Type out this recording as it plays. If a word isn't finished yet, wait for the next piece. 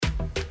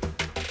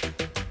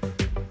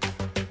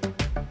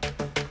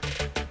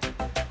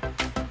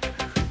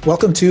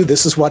Welcome to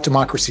This is What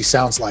Democracy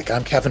Sounds Like.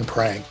 I'm Kevin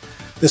Prang.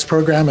 This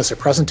program is a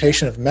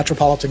presentation of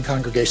Metropolitan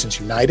Congregations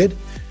United.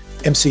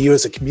 MCU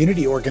is a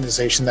community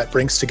organization that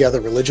brings together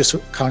religious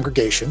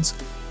congregations,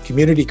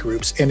 community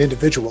groups, and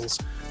individuals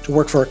to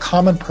work for a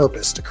common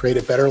purpose to create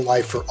a better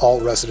life for all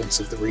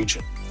residents of the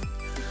region.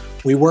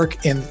 We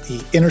work in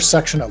the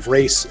intersection of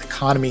race,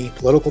 economy,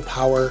 political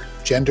power,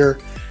 gender,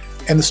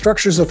 and the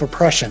structures of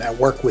oppression at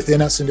work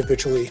within us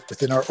individually,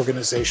 within our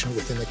organization,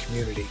 within the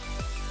community.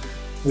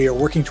 We are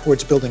working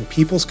towards building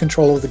people's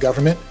control of the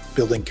government,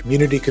 building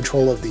community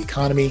control of the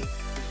economy,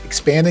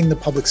 expanding the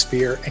public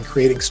sphere, and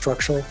creating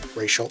structural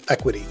racial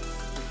equity.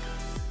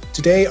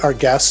 Today, our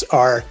guests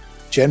are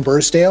Jen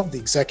Bursdale, the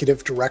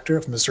Executive Director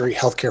of Missouri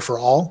Healthcare for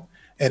All,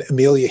 and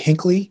Amelia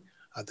Hinckley,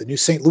 the new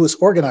St. Louis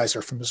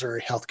organizer for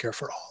Missouri Healthcare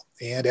for All.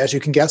 And as you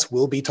can guess,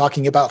 we'll be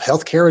talking about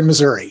healthcare in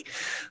Missouri.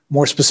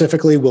 More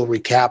specifically, we'll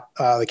recap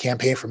the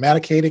campaign for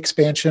Medicaid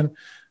expansion,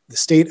 the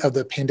state of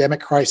the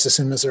pandemic crisis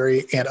in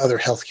Missouri, and other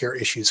healthcare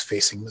issues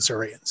facing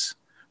Missourians.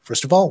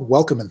 First of all,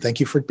 welcome and thank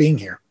you for being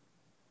here.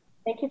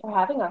 Thank you for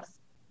having us.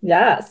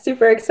 Yeah,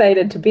 super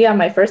excited to be on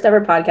my first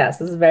ever podcast.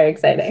 This is very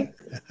exciting.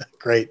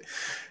 Great.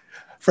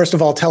 First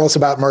of all, tell us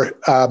about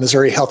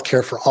Missouri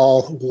Healthcare for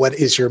All. What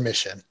is your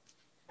mission?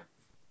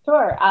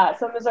 Sure.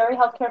 So Missouri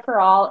Healthcare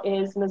for All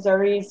is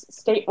Missouri's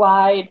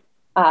statewide,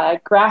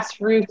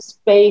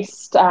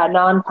 grassroots-based,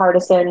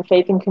 nonpartisan,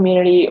 faith and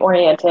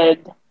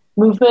community-oriented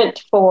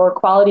movement for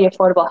quality,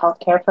 affordable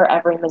healthcare for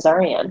every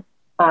Missourian.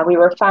 We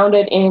were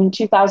founded in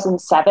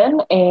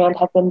 2007 and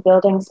have been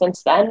building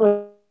since then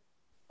with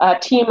a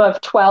team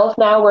of 12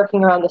 now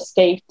working around the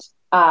state,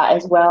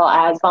 as well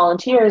as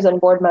volunteers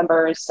and board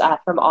members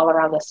from all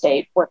around the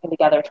state working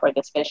together toward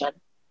this vision.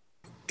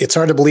 It's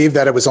hard to believe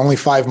that it was only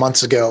 5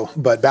 months ago,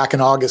 but back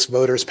in August,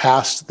 voters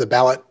passed the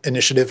ballot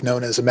initiative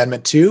known as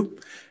Amendment 2,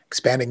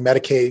 expanding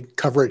Medicaid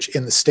coverage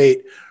in the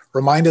state.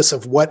 Remind us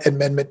of what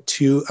Amendment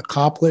 2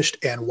 accomplished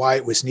and why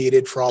it was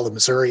needed for all of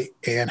Missouri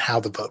and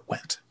how the vote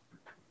went.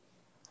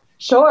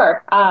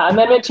 Sure.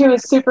 Amendment 2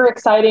 is super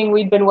exciting.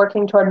 We've been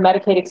working toward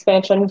Medicaid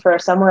expansion for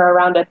somewhere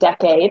around a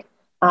decade.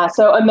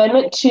 So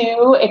Amendment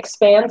 2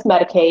 expands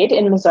Medicaid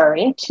in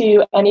Missouri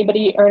to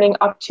anybody earning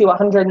up to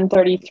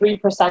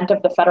 133%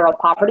 of the federal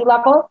poverty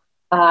level.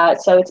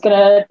 So it's going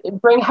to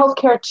bring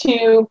healthcare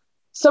to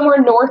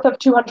somewhere north of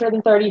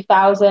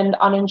 230,000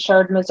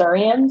 uninsured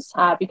Missourians.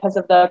 Because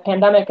of the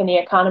pandemic and the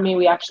economy,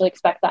 we actually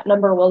expect that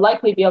number will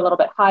likely be a little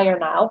bit higher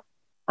now.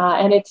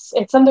 And it's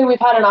something we've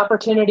had an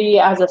opportunity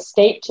as a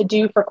state to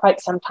do for quite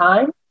some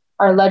time.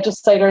 Our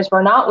legislators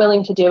were not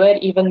willing to do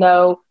it, even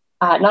though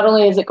not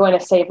only is it going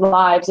to save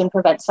lives and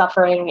prevent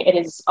suffering, it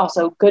is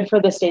also good for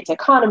the state's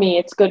economy.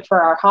 It's good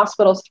for our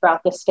hospitals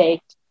throughout the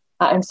state.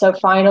 And so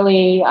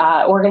finally,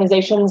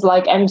 organizations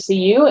like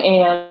MCU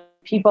and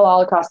people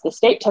all across the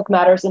state took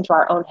matters into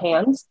our own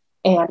hands,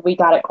 and we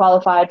got it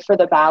qualified for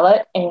the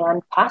ballot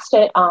and passed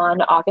it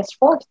on August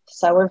 4th.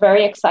 So we're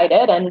very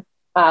excited and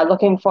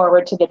looking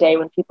forward to the day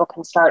when people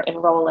can start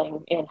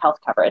enrolling in health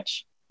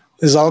coverage.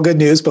 This is all good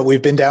news, but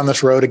we've been down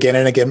this road again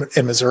and again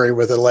in Missouri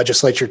where the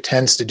legislature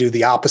tends to do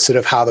the opposite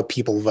of how the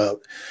people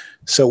vote.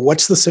 So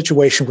what's the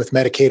situation with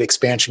Medicaid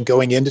expansion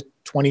going into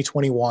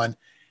 2021,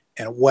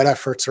 and what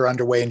efforts are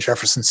underway in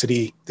Jefferson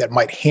City that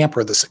might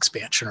hamper this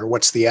expansion, or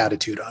what's the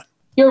attitude on?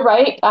 You're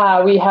right.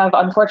 We have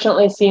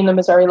unfortunately seen the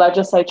Missouri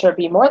legislature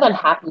be more than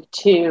happy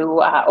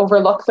to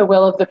overlook the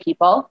will of the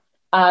people.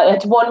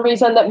 It's one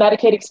reason that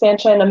Medicaid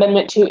expansion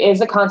Amendment 2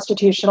 is a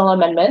constitutional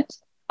amendment.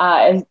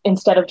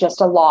 Instead of just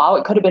a law.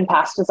 It could have been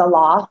passed as a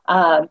law.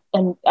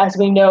 And as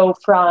we know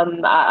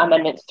from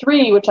Amendment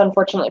 3, which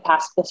unfortunately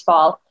passed this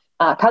fall,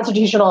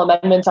 constitutional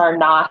amendments are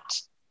not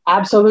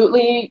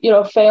absolutely,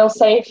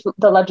 fail-safe.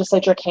 The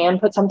legislature can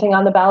put something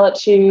on the ballot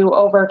to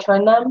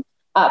overturn them,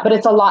 but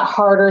it's a lot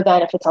harder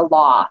than if it's a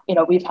law.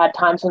 We've had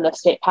times when the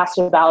state passed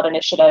a ballot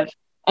initiative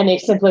and they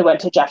simply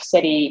went to Jeff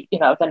City,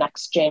 the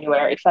next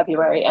January,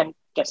 February, and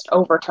just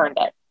overturned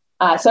it.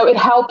 So it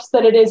helps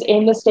that it is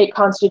in the state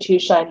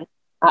constitution.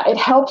 It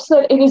helps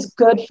that it is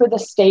good for the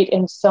state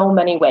in so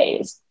many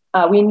ways.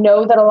 We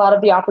know that a lot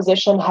of the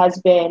opposition has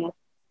been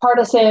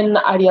partisan,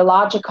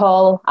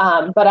 ideological,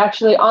 but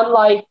actually,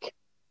 unlike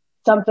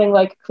something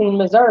like Clean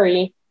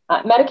Missouri,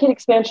 Medicaid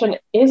expansion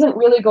isn't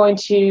really going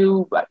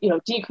to,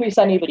 decrease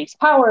anybody's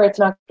power. It's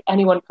not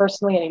anyone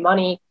personally any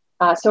money.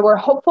 So we're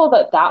hopeful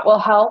that that will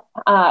help,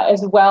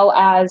 as well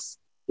as,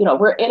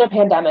 we're in a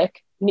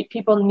pandemic.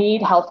 People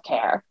need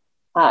healthcare.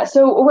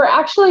 So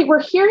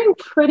we're hearing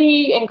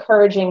pretty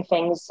encouraging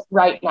things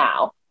right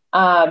now.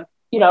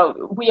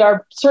 We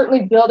are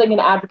certainly building an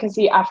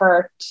advocacy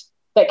effort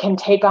that can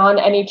take on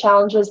any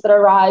challenges that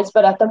arise.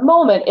 But at the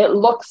moment, it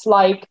looks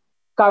like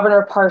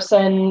Governor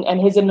Parson and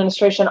his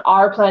administration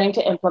are planning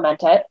to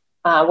implement it.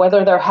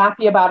 Whether they're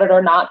happy about it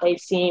or not, they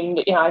seem,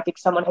 I think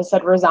someone has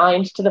said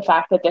resigned to the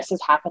fact that this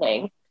is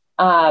happening.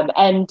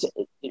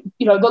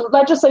 The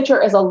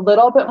legislature is a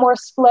little bit more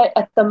split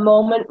at the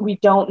moment. We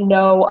don't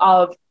know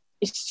of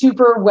a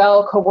super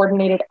well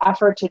coordinated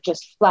effort to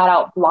just flat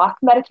out block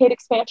Medicaid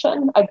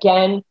expansion.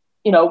 Again,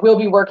 we'll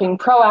be working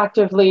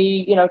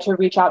proactively, to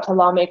reach out to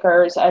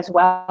lawmakers as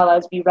well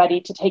as be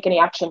ready to take any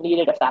action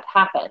needed if that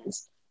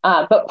happens.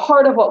 But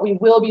part of what we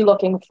will be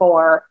looking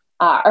for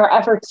are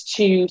efforts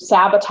to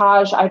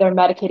sabotage either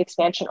Medicaid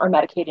expansion or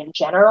Medicaid in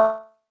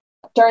general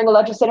during the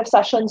legislative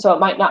session. So it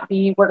might not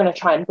be we're going to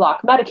try and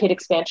block Medicaid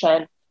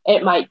expansion.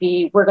 It might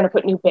be we're going to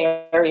put new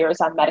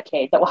barriers on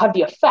Medicaid that will have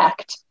the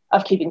effect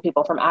of keeping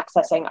people from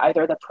accessing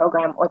either the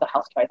program or the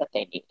healthcare that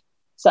they need.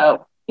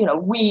 So,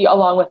 we,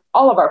 along with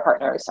all of our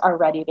partners, are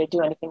ready to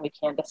do anything we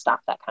can to stop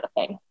that kind of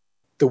thing.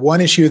 The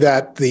one issue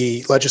that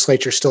the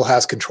legislature still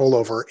has control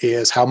over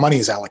is how money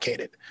is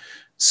allocated.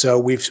 So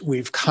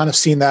we've kind of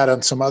seen that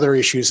on some other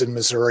issues in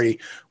Missouri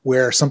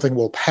where something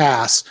will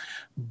pass,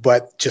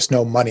 but just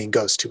no money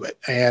goes to it.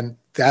 And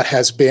that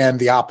has been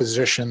the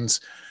opposition's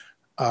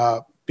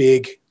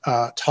big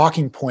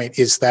talking point,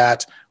 is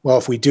that, well,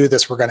 if we do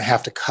this, we're going to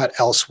have to cut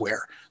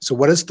elsewhere. So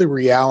what is the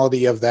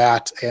reality of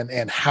that,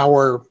 and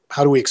how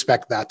do we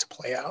expect that to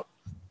play out?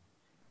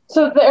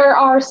 So there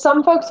are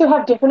some folks who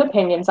have different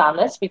opinions on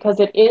this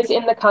because it is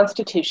in the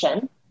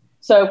Constitution.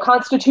 So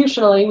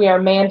constitutionally, we are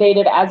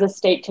mandated as a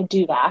state to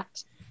do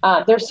that.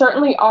 There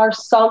certainly are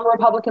some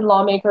Republican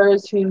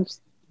lawmakers who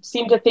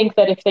seem to think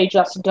that if they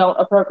just don't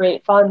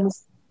appropriate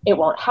funds, it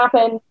won't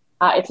happen.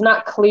 It's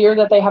not clear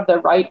that they have the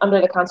right under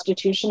the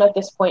Constitution at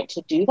this point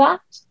to do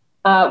that.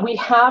 We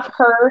have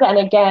heard, and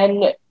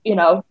again,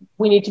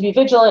 we need to be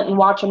vigilant and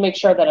watch and make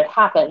sure that it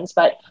happens,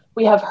 but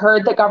we have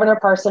heard that Governor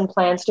Parson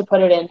plans to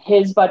put it in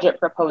his budget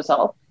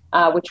proposal,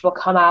 which will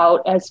come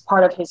out as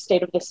part of his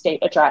State of the State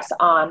address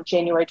on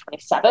January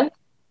 27th.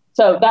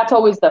 So that's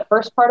always the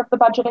first part of the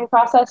budgeting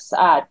process.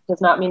 Does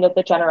not mean that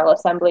the General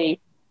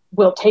Assembly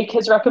will take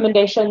his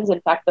recommendations.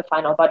 In fact, the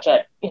final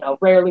budget,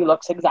 rarely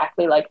looks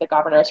exactly like the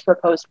governor's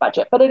proposed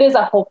budget, but it is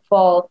a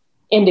hopeful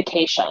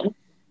indication.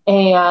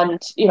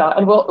 And,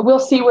 and we'll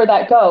see where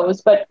that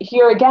goes. But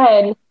here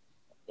again,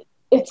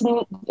 this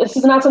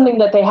is not something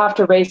that they have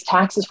to raise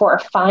taxes for or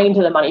find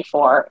the money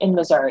for in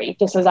Missouri.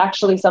 This is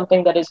actually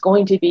something that is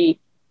going to be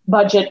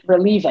budget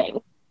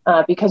relieving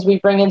because we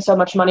bring in so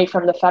much money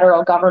from the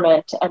federal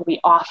government and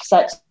we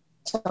offset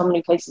so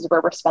many places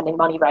where we're spending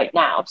money right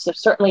now. So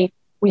certainly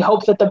we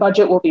hope that the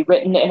budget will be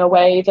written in a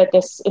way that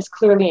this is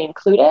clearly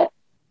included.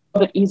 A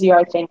bit easier,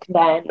 I think,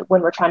 than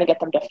when we're trying to get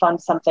them to fund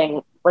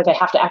something where they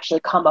have to actually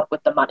come up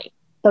with the money.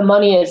 The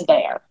money is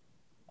there.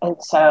 And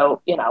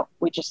so,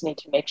 we just need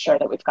to make sure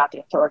that we've got the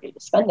authority to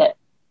spend it.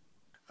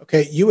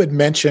 Okay, you had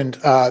mentioned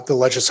the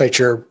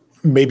legislature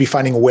maybe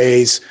finding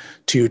ways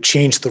to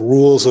change the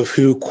rules of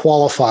who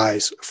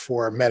qualifies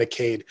for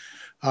Medicaid.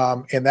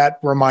 And that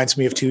reminds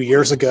me of 2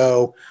 years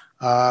ago,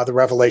 the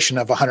revelation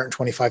of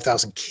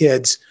 125,000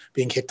 kids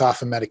being kicked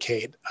off of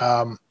Medicaid.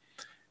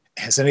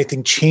 Has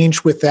anything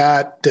changed with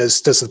that?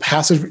 Does the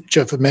passage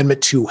of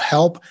Amendment 2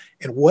 help?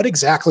 And what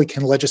exactly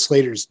can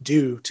legislators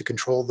do to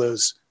control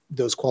those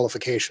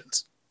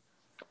qualifications?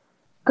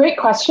 Great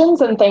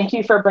questions, and thank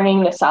you for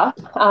bringing this up.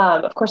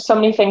 Of course, so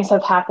many things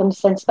have happened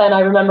since then.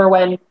 I remember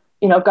when,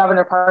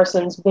 Governor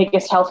Parson's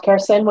biggest healthcare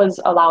sin was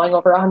allowing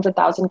over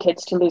 100,000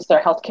 kids to lose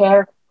their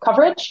healthcare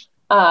coverage.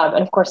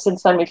 And of course,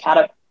 since then, we've had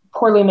a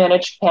poorly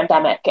managed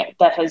pandemic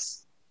that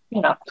has,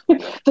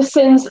 the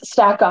sins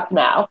stack up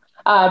now.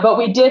 But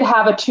we did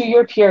have a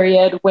 2-year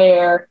period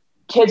where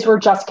kids were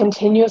just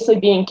continuously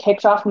being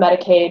kicked off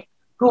Medicaid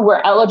who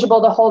were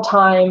eligible the whole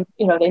time.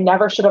 They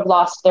never should have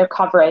lost their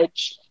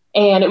coverage.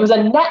 And it was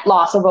a net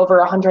loss of over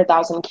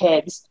 100,000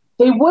 kids.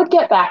 They would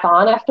get back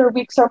on after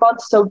weeks or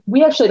months. So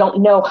we actually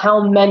don't know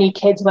how many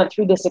kids went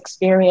through this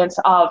experience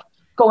of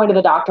going to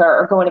the doctor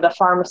or going to the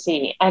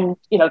pharmacy and,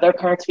 their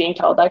parents being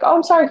told like, oh,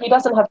 I'm sorry, he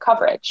doesn't have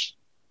coverage.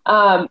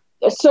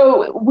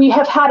 So we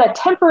have had a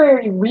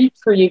temporary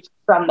reprieve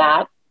from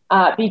that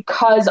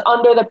because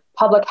under the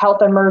public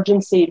health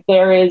emergency,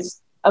 there is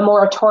a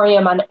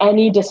moratorium on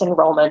any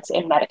disenrollments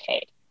in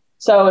Medicaid.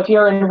 So if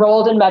you're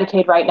enrolled in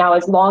Medicaid right now,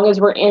 as long as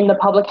we're in the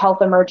public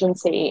health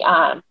emergency,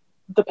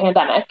 the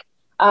pandemic,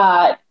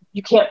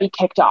 you can't be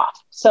kicked off.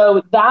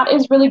 So that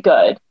is really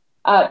good.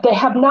 They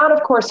have not,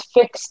 of course,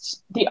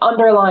 fixed the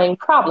underlying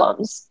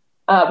problems,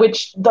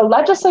 which the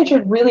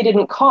legislature really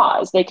didn't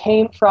cause. They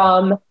came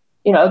from,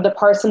 the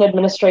Parson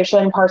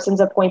administration, Parson's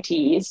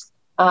appointees,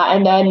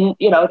 and then,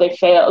 they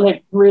failed.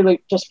 They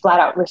really just flat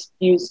out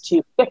refused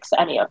to fix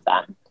any of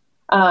them.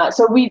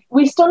 So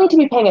we still need to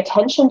be paying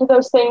attention to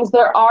those things.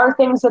 There are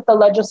things that the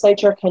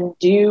legislature can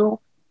do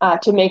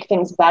to make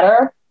things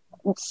better.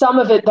 Some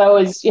of it, though,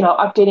 is,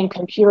 updating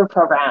computer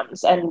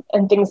programs and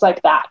things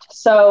like that.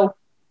 So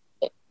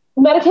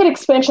Medicaid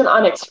expansion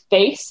on its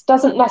face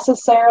doesn't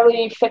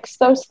necessarily fix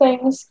those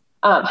things.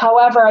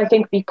 However, I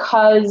think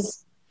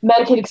because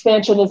Medicaid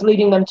expansion is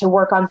leading them to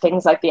work on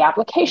things like the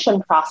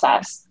application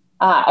process,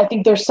 I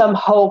think there's some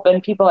hope,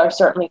 and people are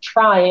certainly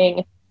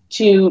trying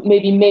to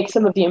maybe make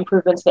some of the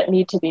improvements that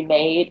need to be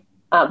made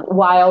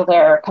while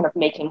they're kind of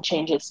making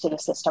changes to the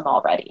system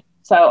already.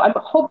 So I'm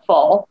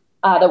hopeful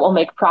that we'll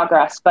make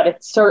progress, but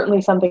it's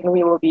certainly something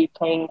we will be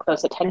paying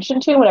close attention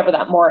to whenever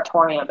that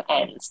moratorium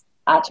ends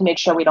to make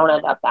sure we don't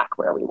end up back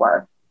where we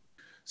were.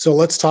 So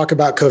let's talk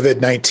about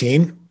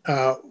COVID-19.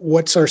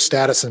 What's our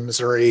status in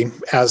Missouri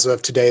as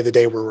of today, the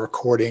day we're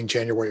recording,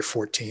 January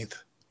 14th?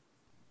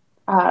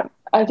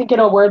 I think in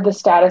a word, the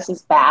status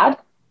is bad.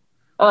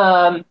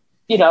 The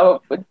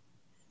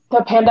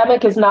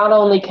pandemic is not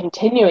only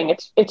continuing,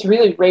 it's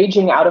really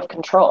raging out of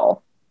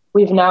control.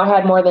 We've now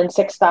had more than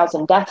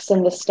 6,000 deaths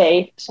in the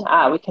state.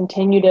 We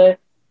continue to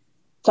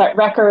set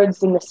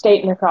records in the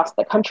state and across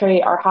the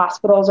country. Our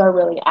hospitals are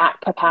really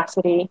at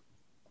capacity.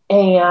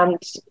 And,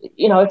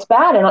 it's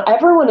bad. And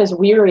everyone is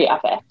weary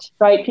of it,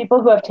 right?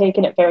 People who have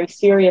taken it very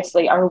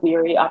seriously are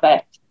weary of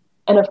it.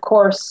 And of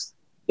course,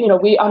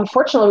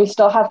 we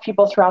still have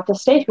people throughout the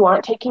state who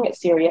aren't taking it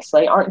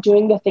seriously, aren't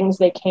doing the things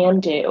they can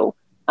do.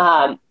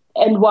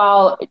 And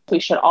while we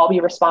should all be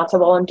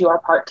responsible and do our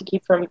part to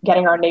keep from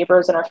getting our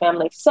neighbors and our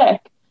families sick,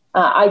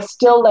 I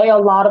still lay a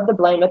lot of the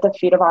blame at the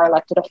feet of our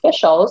elected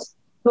officials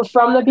who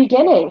from the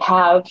beginning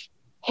have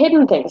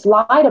hidden things,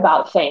 lied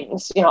about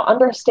things,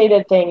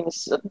 understated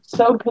things,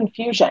 sowed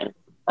confusion.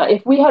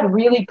 If we had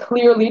really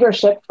clear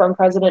leadership from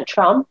President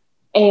Trump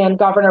and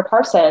Governor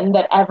Parson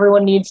that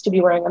everyone needs to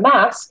be wearing a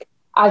mask,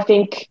 I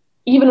think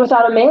even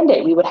without a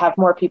mandate, we would have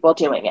more people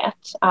doing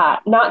it.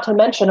 Not to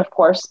mention, of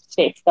course,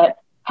 states that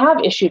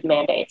have issued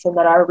mandates and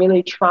that are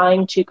really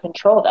trying to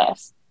control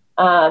this.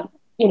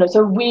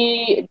 So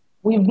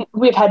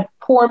we've had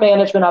poor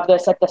management of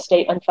this at the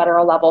state and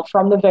federal level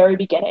from the very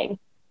beginning.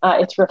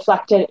 It's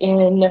reflected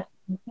in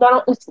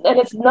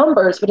it's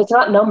numbers, but it's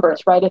not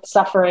numbers, right? It's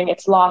suffering,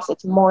 it's loss,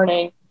 it's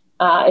mourning,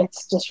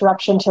 it's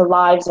disruption to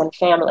lives and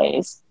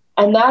families.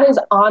 And that is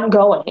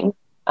ongoing.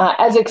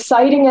 As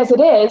exciting as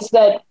it is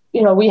that,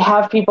 we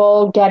have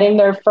people getting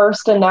their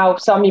first and now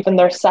some even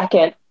their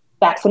second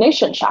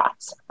vaccination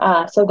shots.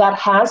 So that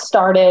has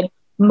started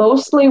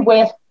mostly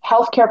with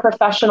healthcare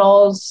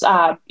professionals,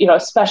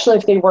 especially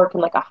if they work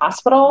in like a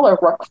hospital or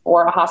work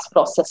for a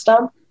hospital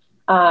system,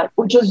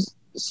 which is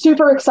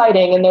super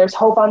exciting. And there's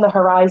hope on the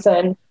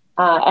horizon.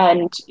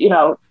 It's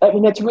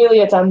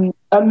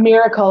a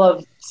miracle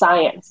of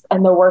science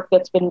and the work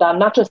that's been done,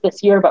 not just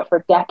this year, but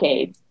for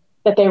decades,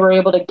 that they were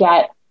able to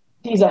get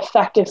these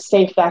effective,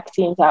 safe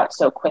vaccines out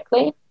so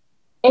quickly.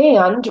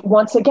 And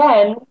once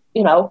again,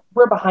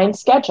 we're behind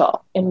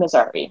schedule in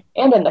Missouri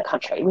and in the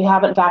country. We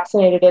haven't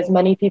vaccinated as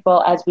many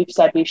people as we've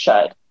said we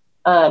should.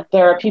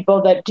 There are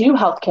people that do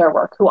healthcare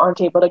work who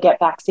aren't able to get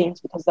vaccines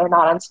because they're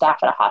not on staff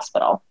at a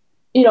hospital.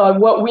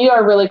 What we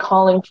are really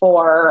calling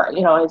for,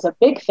 is a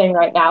big thing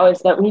right now is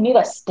that we need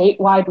a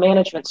statewide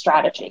management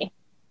strategy.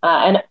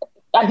 And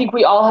I think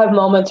we all have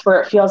moments where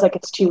it feels like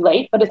it's too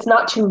late, but it's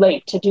not too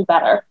late to do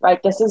better,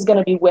 right? This is going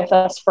to be with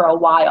us for a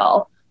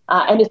while.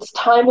 And it's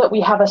time that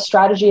we have a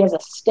strategy as a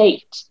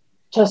state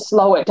to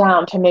slow it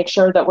down, to make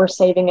sure that we're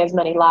saving as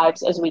many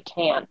lives as we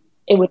can.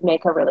 It would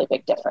make a really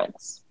big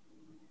difference.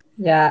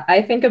 Yeah,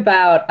 I think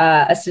about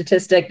a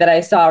statistic that I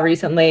saw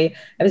recently.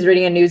 I was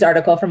reading a news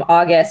article from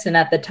August, and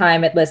at the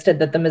time it listed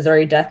that the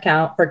Missouri death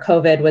count for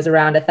COVID was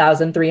around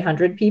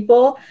 1,300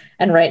 people.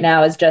 And right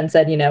now, as Jen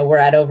said, we're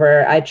at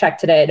I checked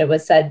today, and it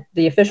was said,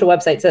 the official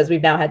website says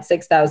we've now had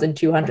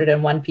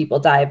 6,201 people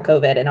die of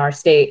COVID in our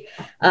state.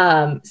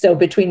 So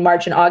between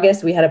March and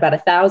August, we had about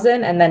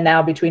 1,000. And then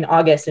now between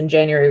August and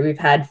January, we've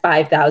had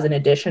 5,000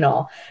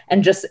 additional.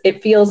 And just,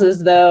 it feels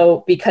as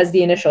though because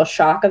the initial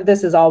shock of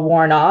this is all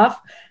worn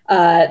off,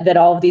 that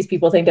all of these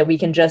people think that we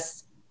can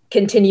just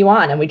continue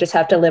on and we just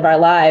have to live our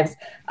lives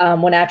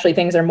when actually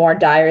things are more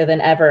dire than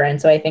ever.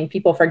 And so I think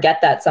people forget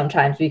that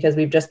sometimes because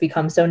we've just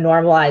become so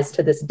normalized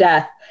to this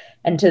death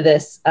and to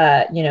this,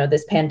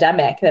 this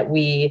pandemic that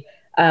we,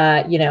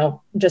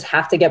 just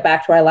have to get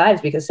back to our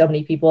lives because so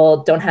many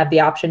people don't have the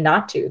option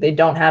not to. They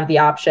don't have the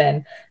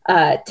option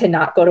to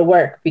not go to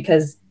work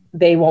because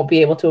they won't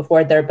be able to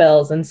afford their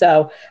bills. And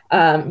so,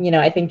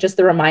 I think just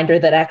the reminder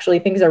that actually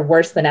things are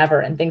worse than ever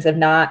and things have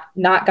not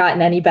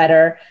gotten any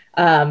better.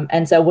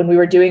 And so when we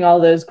were doing all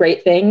those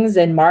great things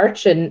in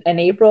March and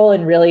April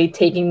and really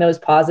taking those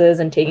pauses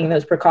and taking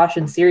those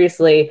precautions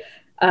seriously,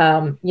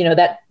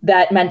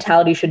 that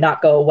mentality should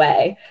not go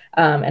away.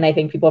 And I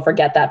think people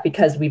forget that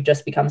because we've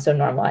just become so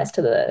normalized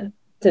to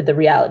the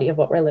reality of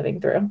what we're living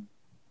through.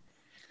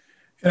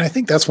 And I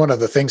think that's one of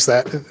the things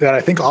that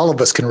I think all of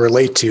us can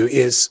relate to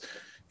is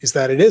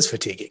that it is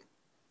fatiguing.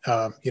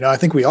 I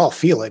think we all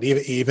feel it,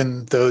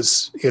 even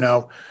those,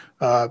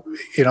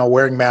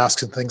 wearing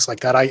masks and things like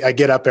that. I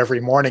get up every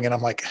morning and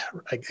I'm like,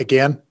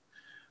 again.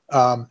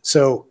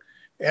 So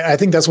I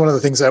think that's one of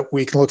the things that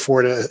we can look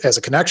forward to as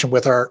a connection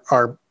with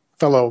our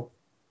fellow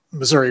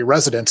Missouri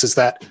residents is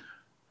that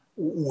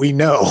we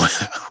know,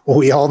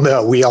 we all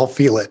know, we all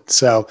feel it.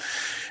 So,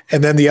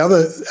 and then the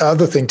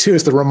other thing too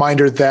is the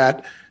reminder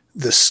that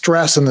the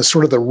stress and the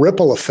sort of the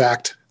ripple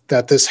effect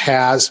that this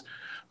has.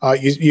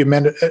 You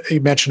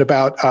mentioned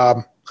about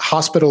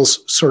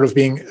hospitals sort of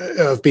being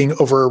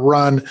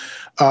overrun,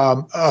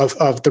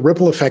 of the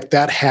ripple effect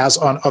that has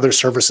on other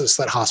services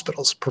that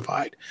hospitals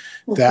provide.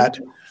 Mm-hmm. That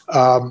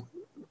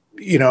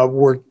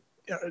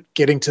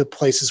getting to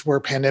places where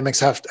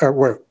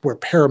where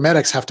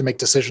paramedics have to make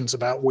decisions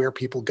about where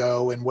people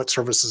go and what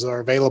services are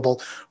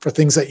available for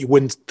things that you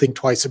wouldn't think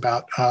twice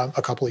about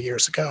a couple of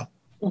years ago.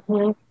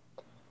 Mm-hmm.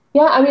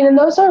 Yeah, I mean, and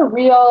those are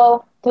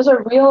real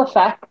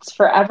effects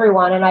for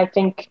everyone. And I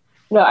think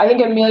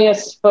Amelia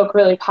spoke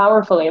really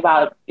powerfully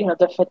about,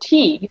 the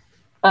fatigue.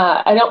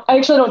 I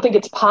actually don't think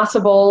it's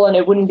possible, and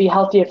it wouldn't be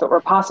healthy if it were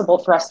possible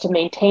for us to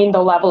maintain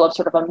the level of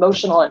sort of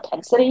emotional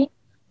intensity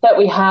that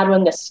we had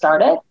when this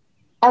started.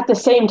 At the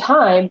same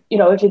time,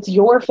 if it's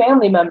your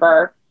family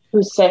member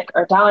who's sick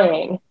or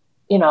dying,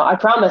 I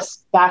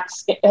promise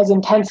that's as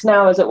intense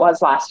now as it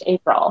was last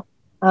April.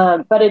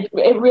 But it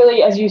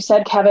really, as you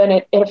said, Kevin,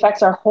 it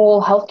affects our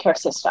whole healthcare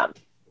system.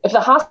 If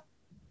the hospital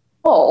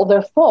is full,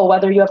 they're full,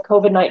 whether you have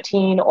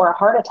COVID-19 or a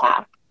heart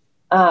attack.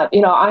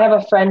 I have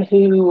a friend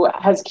who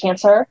has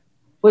cancer,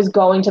 was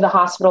going to the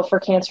hospital for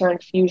cancer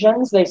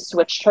infusions. They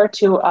switched her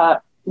to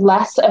a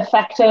less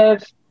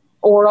effective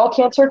oral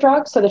cancer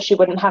drug so that she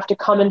wouldn't have to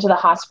come into the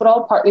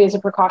hospital, partly as a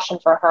precaution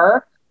for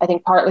her, I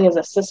think partly as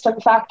a system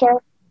factor.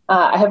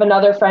 I have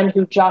another friend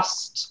who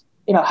just,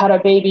 had a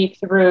baby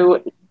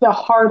through the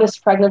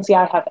hardest pregnancy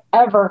I have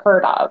ever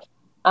heard of,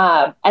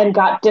 and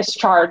got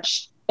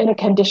discharged in a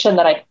condition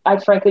that I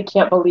frankly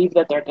can't believe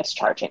that they're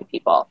discharging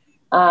people.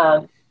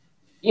 And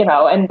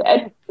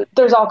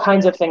there's all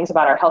kinds of things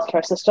about our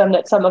healthcare system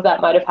that some of that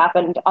might have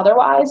happened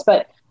otherwise,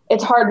 but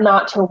it's hard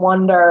not to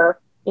wonder,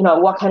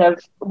 what kind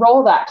of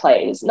role that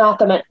plays. Not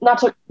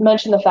to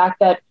mention the fact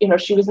that,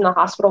 she was in the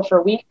hospital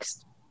for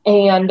weeks,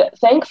 and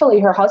thankfully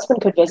her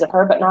husband could visit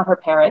her, but not her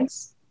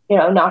parents,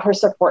 not her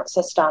support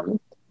system.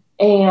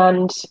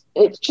 And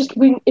it's just,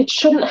 it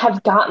shouldn't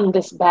have gotten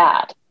this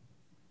bad.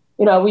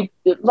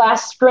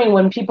 Last spring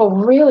when people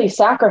really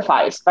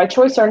sacrificed, by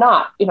choice or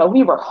not,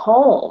 we were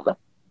home.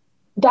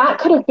 That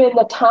could have been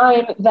the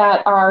time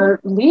that our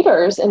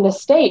leaders in the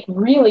state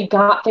really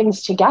got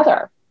things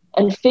together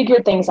and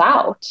figured things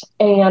out.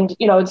 And,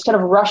 instead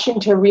of rushing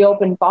to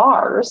reopen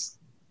bars,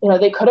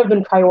 they could have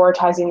been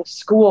prioritizing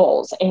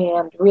schools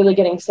and really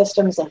getting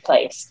systems in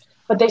place,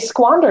 but they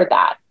squandered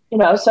that,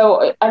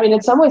 So, I mean,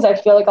 in some ways, I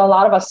feel like a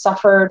lot of us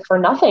suffered for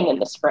nothing in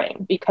the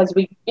spring because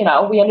we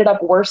ended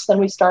up worse than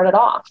we started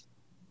off.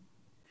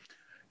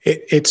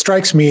 It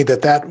strikes me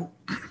that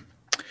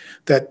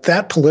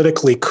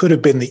politically could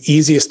have been the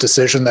easiest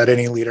decision that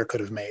any leader could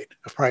have made,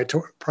 of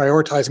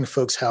prioritizing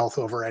folks' health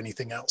over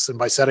anything else. And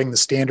by setting the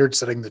standard,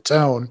 setting the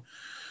tone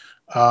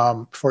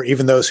for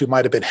even those who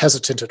might have been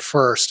hesitant at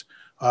first,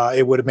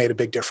 it would have made a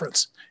big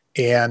difference.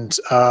 And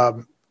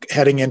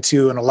heading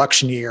into an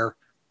election year,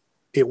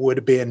 it would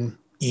have been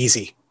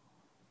easy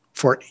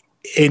for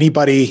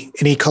anybody,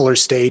 any color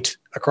state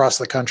across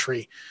the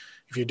country.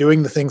 If you're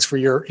doing the things for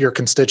your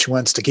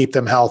constituents to keep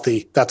them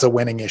healthy, that's a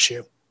winning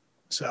issue.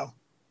 So.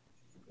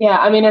 Yeah,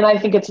 I mean, and I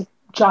think it's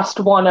just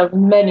one of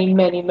many,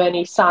 many,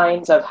 many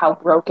signs of how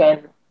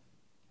broken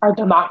our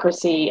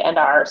democracy and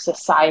our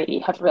society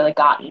have really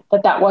gotten,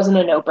 that wasn't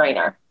a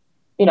no-brainer.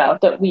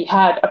 That we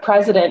had a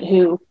president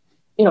who,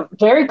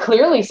 very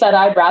clearly said,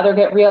 I'd rather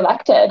get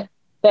reelected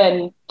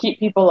than keep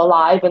people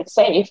alive and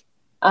safe.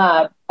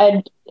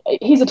 And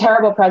he's a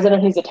terrible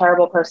president. He's a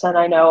terrible person.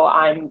 I know.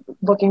 I'm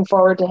looking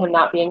forward to him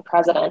not being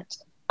president.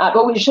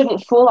 But we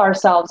shouldn't fool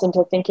ourselves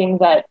into thinking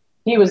that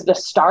he was the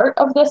start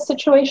of this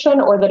situation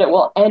or that it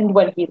will end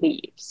when he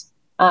leaves.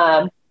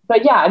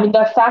 But yeah, I mean,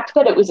 the fact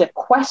that it was a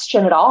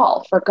question at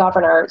all for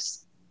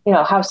governors,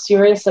 how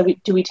seriously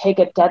do we take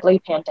a deadly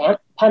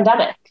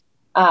pandemic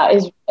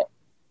is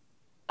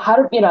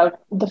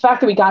the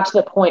fact that we got to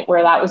the point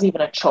where that was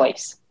even a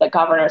choice that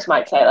governors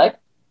might say like,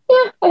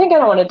 yeah, I think I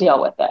don't want to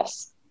deal with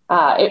this.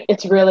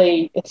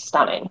 It's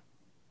stunning.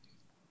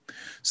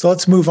 So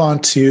let's move on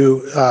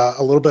to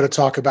a little bit of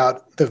talk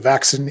about the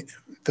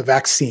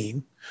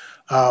vaccine.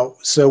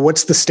 So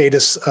what's the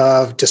status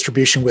of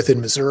distribution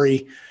within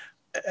Missouri?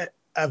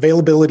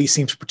 Availability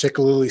seems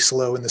particularly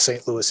slow in the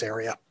St. Louis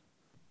area.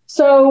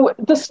 So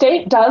the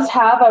state does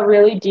have a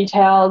really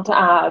detailed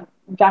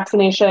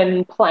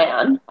vaccination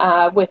plan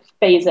with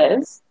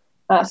phases.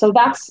 So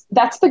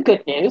that's the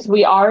good news.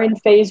 We are in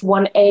phase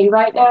 1A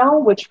right now,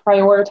 which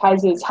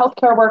prioritizes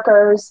healthcare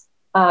workers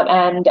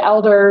and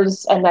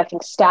elders, and I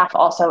think staff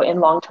also in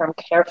long-term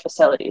care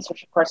facilities,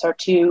 which of course are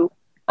two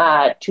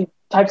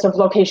types of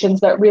locations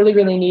that really,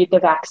 really need the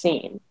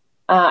vaccine.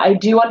 I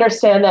do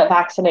understand that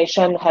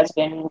vaccination has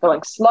been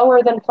going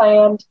slower than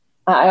planned.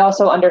 I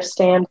also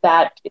understand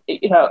that,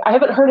 I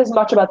haven't heard as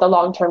much about the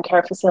long-term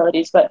care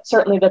facilities, but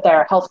certainly that there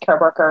are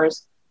healthcare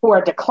workers who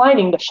are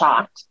declining the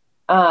shot,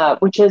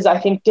 which is, I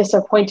think,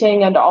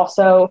 disappointing and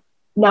also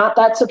not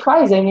that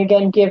surprising,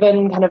 again,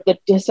 given kind of the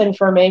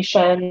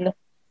disinformation,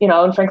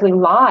 and frankly,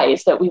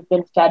 lies that we've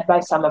been fed by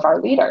some of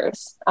our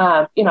leaders.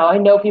 I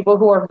know people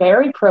who are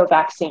very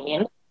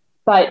pro-vaccine,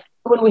 but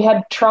when we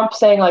had Trump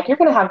saying, like, you're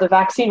going to have the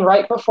vaccine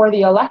right before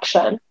the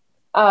election,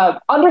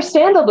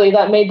 understandably,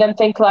 that made them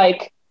think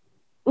like,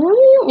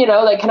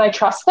 can I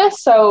trust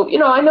this? So,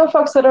 I know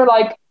folks that are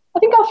like, I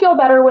think I'll feel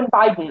better when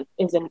Biden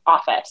is in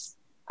office,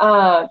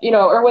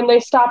 or when they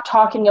stop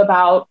talking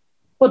about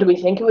well, do we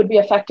think it would be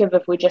effective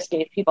if we just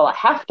gave people a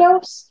half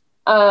dose?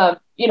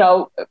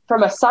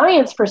 From a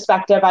science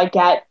perspective, I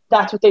get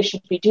that's what they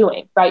should be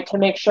doing, right? To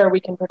make sure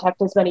we can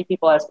protect as many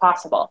people as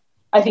possible.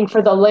 I think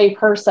for the lay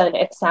person,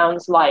 it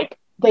sounds like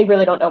they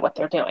really don't know what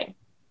they're doing.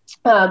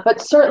 But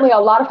certainly a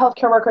lot of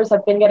healthcare workers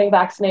have been getting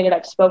vaccinated.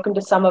 I've spoken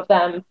to some of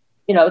them.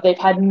 They've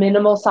had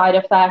minimal side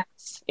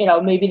effects.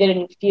 Maybe they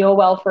didn't feel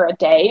well for a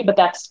day, but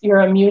that's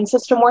your immune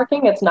system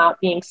working. It's not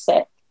being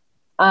sick.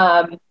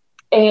 And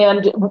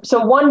so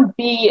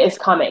 1B is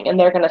coming, and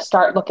they're going to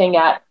start looking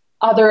at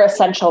other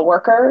essential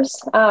workers,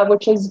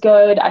 which is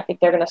good. I think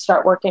they're going to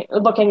start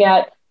looking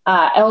at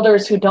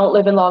elders who don't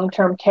live in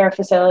long-term care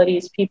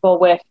facilities, people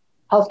with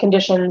health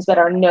conditions that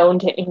are known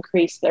to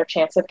increase their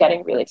chance of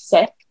getting really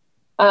sick.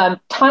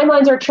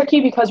 Timelines are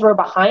tricky because we're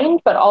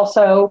behind, but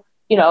also,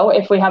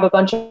 if we have a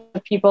bunch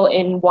of people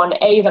in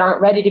 1A that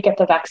aren't ready to get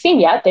the vaccine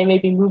yet, they may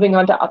be moving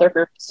on to other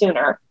groups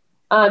sooner.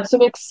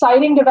 Some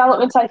exciting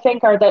developments, I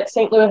think, are that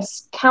St.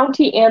 Louis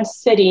County and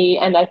City,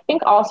 and I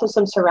think also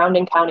some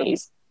surrounding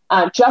counties,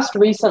 just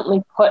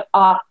recently put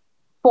up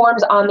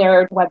forms on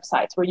their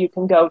websites where you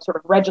can go sort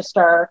of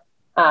register.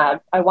 I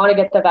want to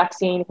get the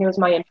vaccine. Here's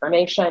my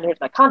information. Here's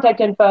my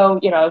contact info.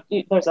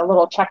 There's a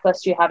little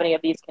checklist. Do you have any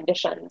of these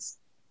conditions?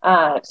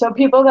 So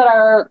people that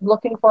are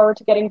looking forward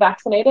to getting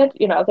vaccinated,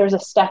 there's a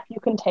step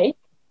you can take,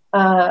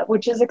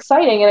 which is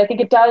exciting. And I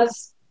think it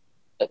does,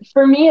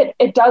 for me,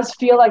 it does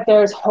feel like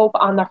there's hope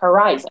on the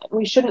horizon.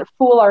 We shouldn't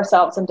fool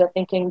ourselves into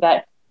thinking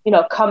that,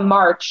 come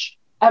March,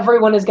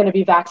 everyone is going to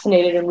be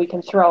vaccinated and we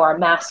can throw our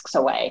masks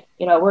away.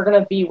 We're going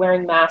to be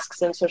wearing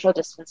masks and social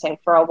distancing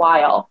for a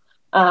while.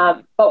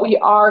 But we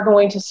are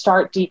going to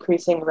start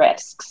decreasing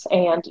risks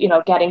and,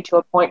 getting to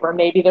a point where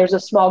maybe there's a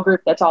small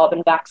group that's all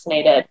been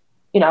vaccinated,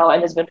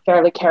 and has been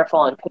fairly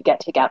careful and could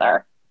get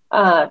together.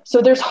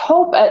 So there's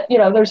hope,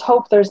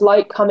 there's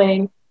light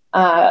coming,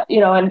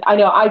 and I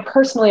know I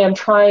personally am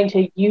trying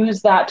to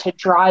use that to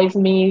drive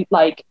me,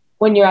 like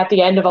when you're at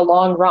the end of a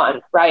long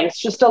run, right? It's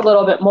just a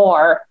little bit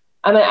more.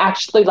 I'm going to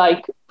actually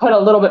put a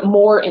little bit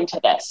more into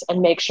this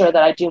and make sure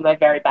that I do my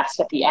very best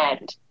at the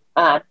end.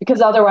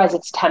 Because otherwise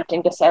it's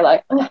tempting to say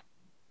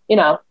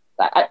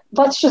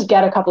let's just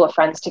get a couple of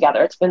friends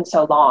together. It's been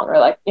so long.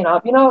 Or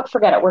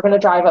forget it. We're going to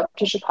drive up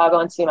to Chicago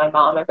and see my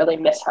mom. I really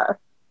miss her.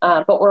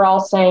 But we're all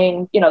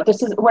saying,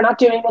 we're not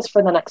doing this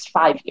for the next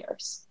 5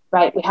 years,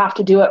 right? We have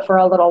to do it for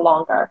a little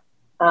longer.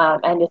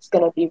 And it's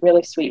going to be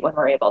really sweet when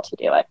we're able to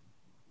do it.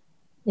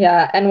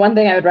 Yeah. And one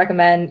thing I would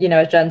recommend,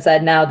 as Jen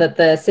said, now that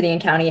the city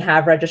and county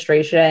have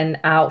registration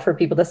out for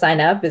people to sign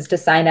up, is to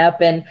sign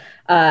up. And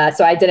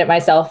so I did it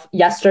myself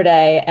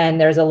yesterday, and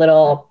there's a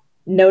little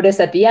notice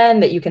at the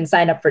end that you can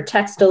sign up for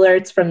text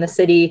alerts from the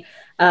city.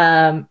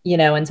 And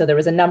so there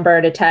was a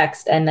number to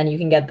text, and then you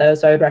can get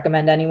those. So I would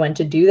recommend anyone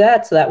to do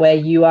that. So that way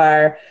you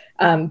are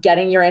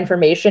getting your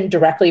information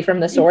directly from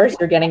the source.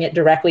 You're getting it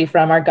directly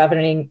from our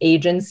governing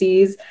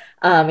agencies.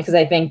 Because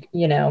I think,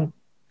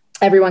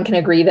 everyone can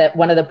agree that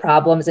one of the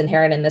problems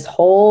inherent in this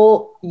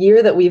whole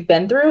year that we've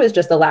been through is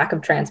just the lack of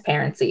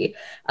transparency.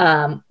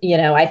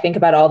 I think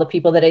about all the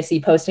people that I see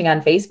posting on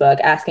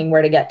Facebook asking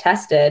where to get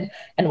tested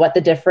and what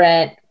the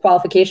different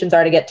qualifications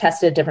are to get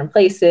tested at different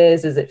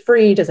places. Is it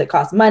free? Does it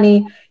cost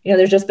money?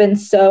 There's just been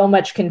so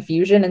much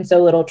confusion and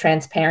so little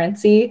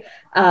transparency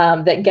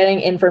that getting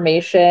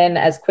information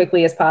as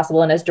quickly as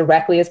possible and as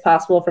directly as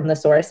possible from the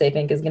source, I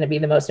think, is going to be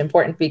the most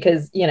important,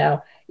 because,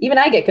 even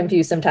I get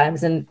confused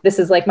sometimes, and this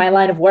is like my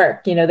line of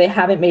work. They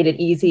haven't made it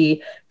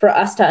easy for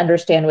us to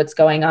understand what's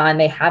going on.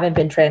 They haven't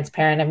been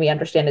transparent, and we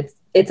understand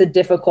it's a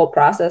difficult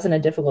process and a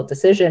difficult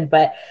decision,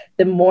 but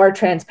the more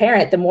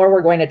transparent, the more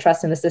we're going to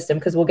trust in the system,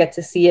 because we'll get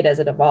to see it as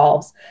it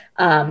evolves.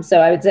 So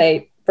I would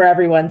say for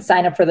everyone,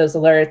 sign up for those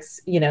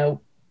alerts,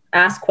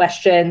 ask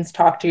questions,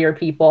 talk to your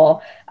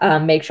people,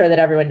 make sure that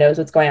everyone knows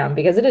what's going on,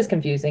 because it is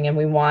confusing and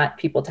we want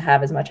people to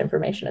have as much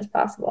information as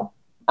possible.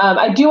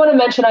 I do want to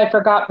mention, I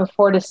forgot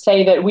before to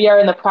say that we are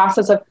in the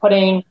process of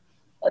putting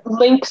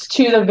links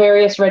to the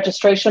various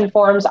registration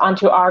forms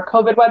onto our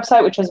COVID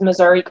website, which is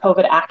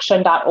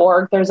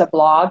MissouriCOVIDaction.org. There's a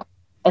blog.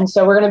 And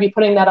so we're going to be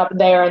putting that up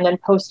there and then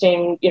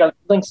posting,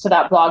 links to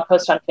that blog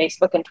post on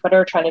Facebook and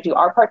Twitter, trying to do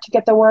our part to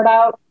get the word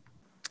out.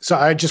 So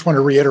I just want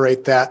to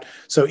reiterate that.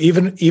 So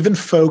even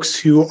folks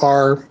who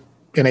are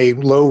in a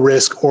low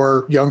risk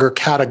or younger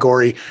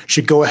category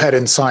should go ahead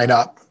and sign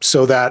up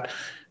so that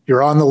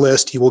you're on the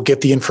list. You will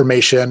get the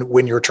information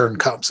when your turn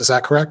comes. Is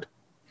that correct?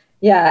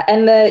 Yeah.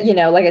 And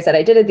like I said,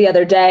 I did it the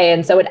other day.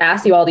 And so it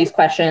asks you all these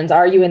questions.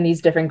 Are you in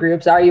these different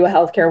groups? Are you a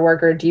healthcare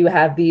worker? Do you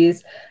have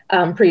these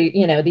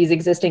these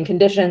existing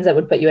conditions that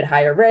would put you at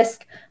higher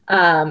risk?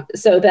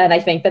 So then I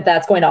think that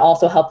that's going to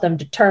also help them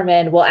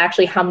determine, well,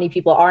 actually how many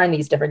people are in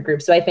these different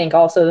groups. So I think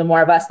also the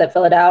more of us that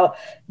fill it out,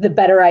 the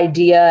better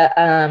idea,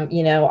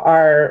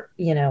 our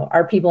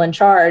people in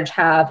charge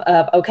have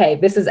of, okay,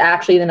 this is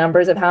actually the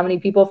numbers of how many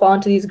people fall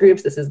into these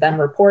groups. This is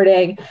them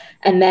reporting.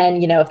 And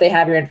then, if they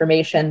have your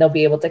information, they'll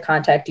be able to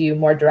contact you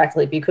more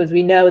directly, because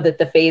we know that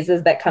the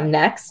phases that come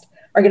next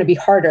are going to be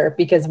harder,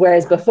 because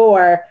whereas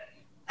before,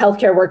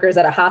 healthcare workers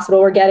at a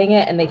hospital were getting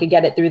it and they could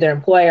get it through their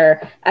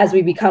employer. As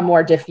we become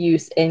more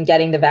diffuse in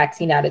getting the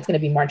vaccine out, it's going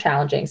to be more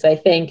challenging. So I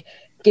think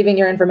giving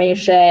your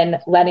information,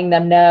 letting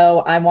them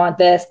know, I want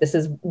this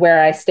is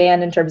where I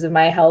stand in terms of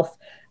my health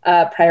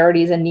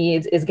priorities and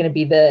needs is going to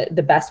be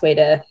the best way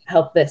to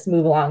help this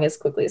move along as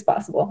quickly as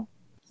possible.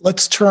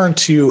 Let's turn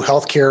to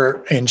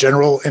healthcare in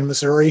general in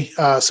Missouri.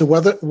 So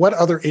what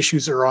other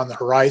issues are on the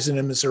horizon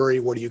in Missouri?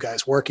 What are you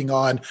guys working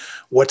on?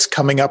 What's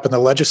coming up in the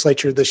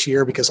legislature this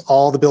year? Because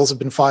all the bills have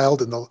been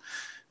filed in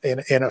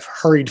a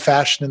hurried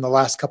fashion in the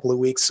last couple of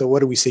weeks. So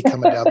what do we see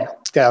coming down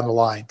the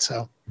line?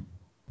 So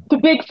the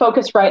big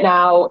focus right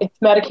now, it's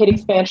Medicaid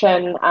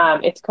expansion,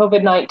 it's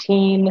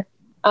COVID-19.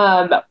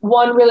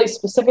 One really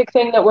specific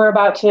thing that we're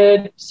about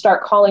to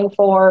start calling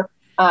for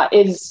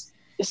is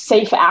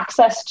safe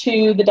access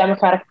to the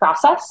democratic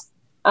process.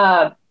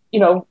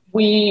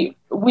 We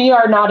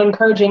are not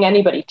encouraging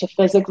anybody to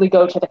physically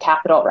go to the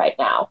Capitol right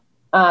now.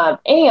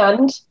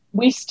 And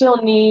we still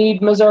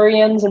need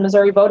Missourians and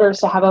Missouri voters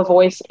to have a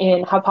voice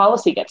in how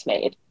policy gets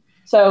made.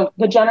 So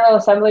the General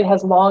Assembly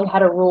has long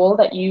had a rule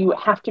that you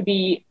have to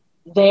be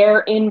there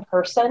in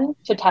person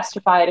to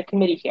testify at a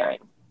committee hearing,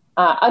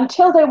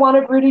 until they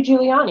wanted Rudy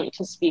Giuliani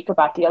to speak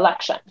about the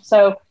election.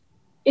 So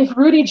if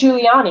Rudy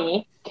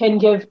Giuliani can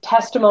give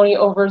testimony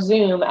over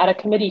Zoom at a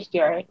committee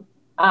hearing,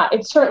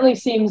 it certainly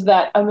seems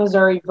that a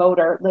Missouri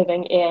voter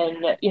living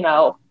in,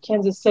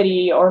 Kansas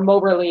City or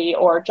Moberly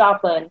or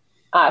Joplin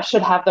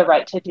should have the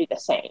right to do the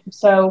same.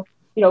 So,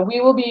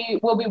 we'll be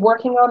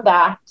working on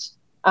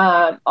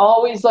that.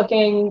 Always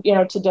looking,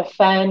 to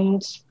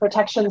defend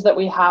protections that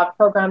we have,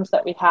 programs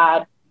that we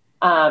had,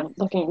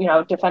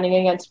 defending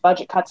against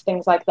budget cuts,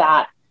 things like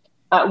that.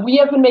 We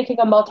have been making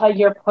a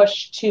multi-year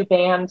push to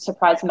ban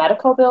surprise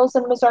medical bills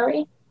in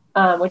Missouri,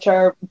 which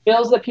are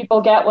bills that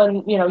people get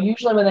when,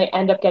 usually when they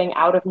end up getting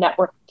out of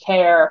network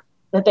care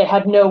that they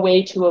had no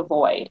way to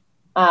avoid.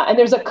 And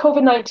there's a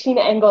COVID-19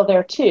 angle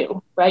there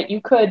too, right?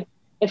 You could,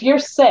 if you're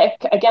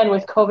sick, again,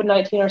 with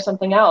COVID-19 or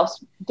something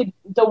else,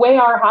 the way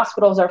our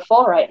hospitals are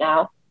full right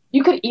now,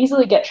 you could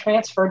easily get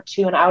transferred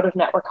to an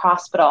out-of-network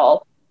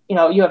hospital.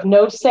 You have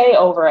no say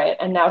over it,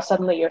 and now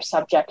suddenly you're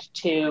subject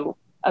to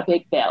a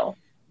big bill.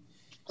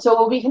 So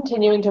we'll be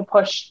continuing to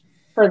push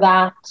for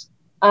that,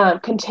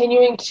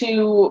 continuing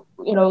to,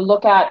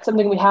 look at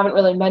something we haven't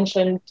really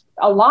mentioned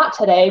a lot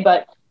today,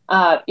 but,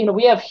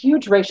 we have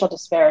huge racial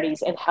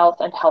disparities in health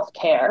and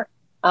healthcare.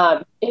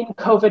 In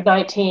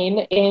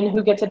COVID-19, in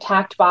who gets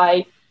attacked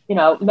by,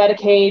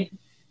 Medicaid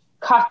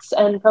cuts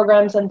and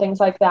programs and things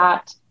like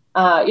that,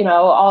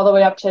 all the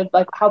way up to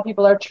like how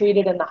people are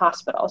treated in the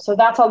hospital. So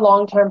that's a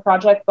long-term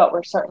project, but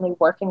we're certainly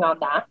working on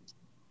that.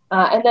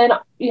 And then,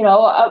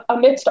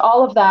 amidst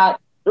all of that,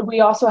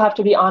 we also have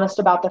to be honest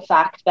about the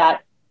fact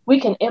that we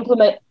can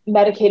implement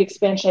Medicaid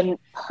expansion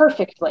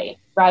perfectly,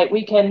 right?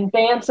 We can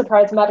ban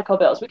surprise medical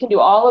bills. We can do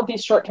all of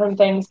these short-term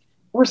things.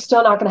 We're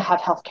still not going to have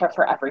healthcare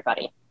for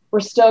everybody. We're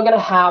still going to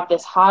have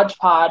this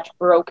hodgepodge,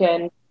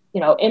 broken,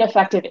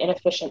 ineffective,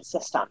 inefficient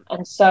system.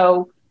 And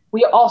so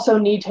we also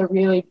need to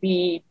really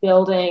be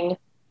building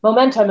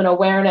momentum and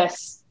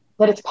awareness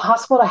that it's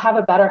possible to have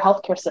a better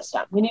healthcare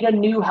system. We need a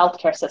new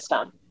healthcare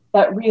system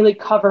that really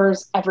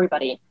covers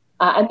everybody.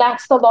 And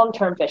that's the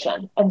long-term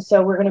vision. And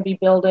so we're going to be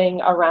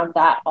building around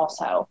that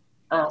also.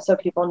 So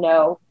people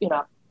know,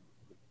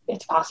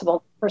 it's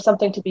possible for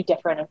something to be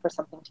different and for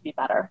something to be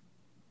better.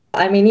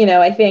 I mean,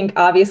 I think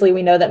obviously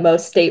we know that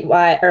most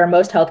statewide or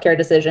most healthcare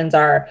decisions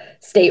are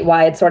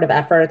statewide sort of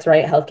efforts,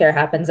 right? Healthcare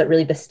happens at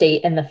really the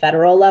state and the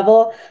federal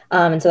level.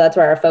 And so that's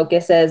where our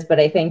focus is. But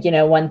I think,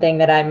 one thing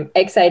that I'm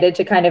excited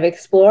to kind of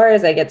explore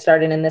as I get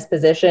started in this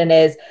position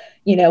is,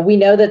 we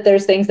know that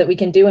there's things that we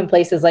can do in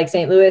places like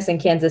St. Louis and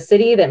Kansas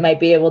City that might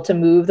be able to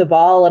move the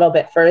ball a little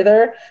bit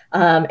further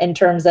in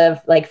terms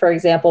of, like, for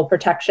example,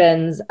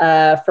 protections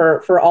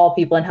for all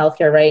people in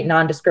healthcare, right?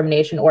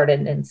 Non-discrimination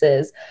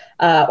ordinances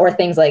or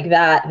things like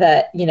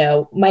that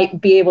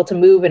might be able to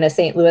move in a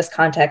St. Louis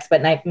context,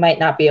 but might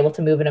not be able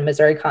to move in a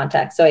Missouri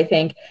context. So I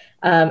think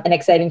an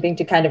exciting thing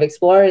to kind of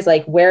explore is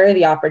like, where are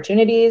the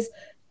opportunities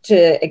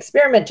to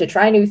experiment, to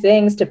try new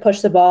things, to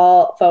push the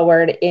ball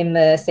forward in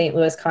the St.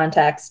 Louis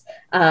context,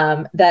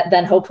 that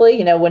then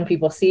hopefully, when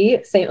people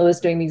see St. Louis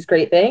doing these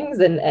great things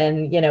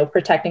and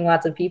protecting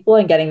lots of people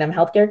and getting them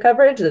healthcare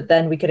coverage, that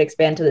then we could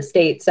expand to the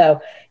state. So,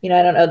 I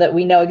don't know that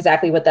we know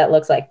exactly what that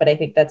looks like, but I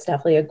think that's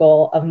definitely a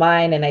goal of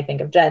mine. And I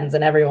think of Jen's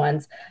and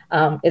everyone's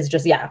is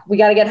just, we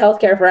got to get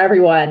healthcare for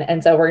everyone.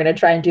 And so we're going to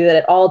try and do that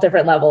at all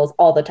different levels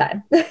all the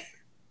time.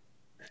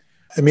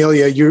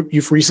 Amelia,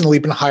 you've recently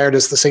been hired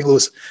as the St.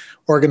 Louis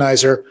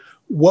organizer.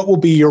 What will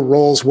be your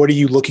roles? What are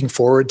you looking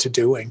forward to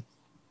doing?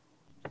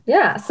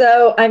 Yeah.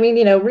 So, I mean,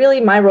 really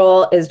my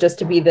role is just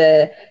to be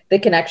the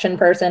connection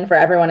person for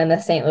everyone in the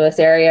St. Louis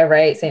area,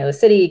 right? St. Louis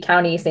City,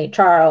 County, St.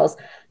 Charles.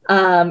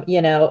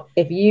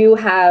 If you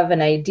have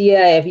an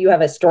idea, if you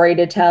have a story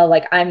to tell,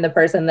 like, I'm the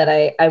person that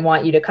I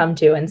want you to come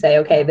to and say,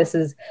 okay, this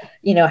is,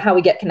 how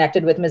we get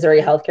connected with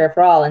Missouri Healthcare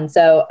for All. And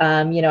so,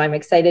 I'm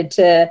excited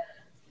to,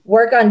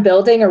 work on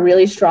building a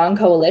really strong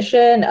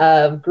coalition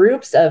of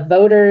groups, of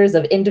voters,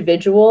 of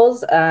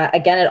individuals,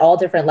 again, at all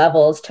different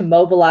levels to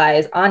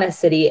mobilize on a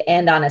city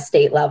and on a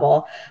state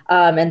level.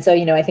 And so,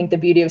 I think the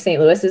beauty of St.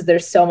 Louis is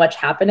there's so much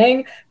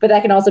happening, but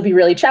that can also be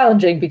really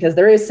challenging because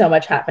there is so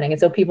much happening. And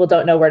so people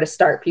don't know where to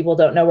start. People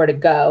don't know where to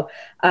go.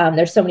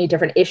 There's so many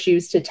different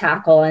issues to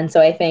tackle. And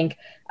so I think,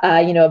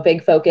 a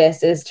big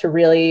focus is to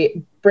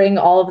really bring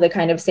all of the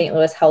kind of St.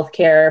 Louis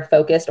healthcare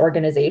focused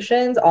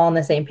organizations all on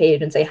the same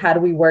page and say, how do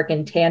we work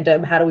in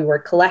tandem? How do we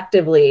work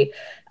collectively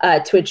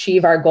to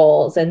achieve our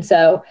goals? And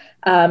so,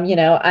 I'm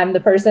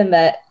the person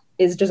that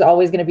is just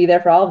always going to be there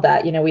for all of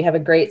that. We have a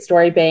great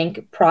story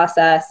bank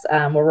process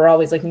where we're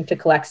always looking to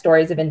collect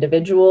stories of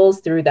individuals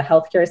through the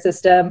healthcare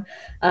system,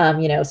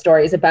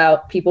 stories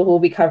about people who will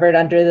be covered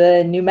under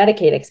the new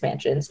Medicaid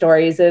expansion,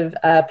 stories of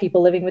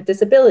people living with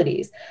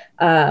disabilities,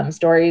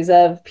 stories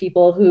of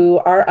people who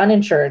are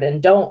uninsured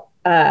and don't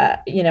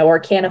or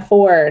can't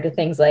afford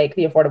things like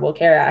the Affordable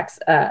Care Act's,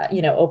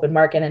 open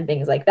market and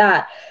things like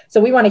that.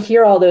 So we want to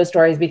hear all those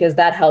stories because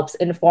that helps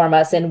inform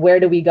us in where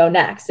do we go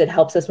next. It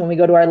helps us when we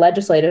go to our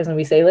legislators and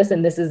we say,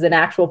 listen, this is an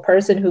actual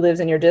person who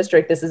lives in your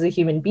district. This is a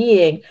human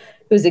being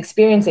who's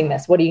experiencing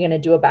this. What are you going to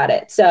do about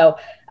it? So,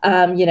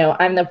 I'm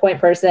the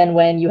point person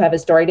when you have a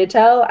story to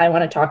tell. I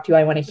want to talk to you.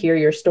 I want to hear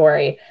your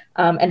story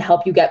and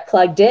help you get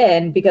plugged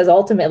in because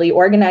ultimately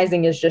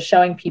organizing is just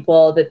showing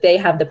people that they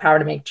have the power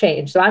to make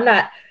change. So I'm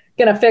not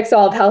going to fix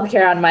all of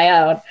healthcare on my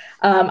own.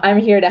 I'm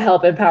here to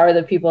help empower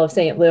the people of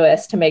St.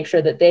 Louis to make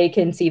sure that they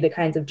can see the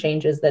kinds of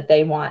changes that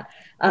they want.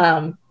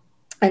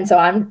 And so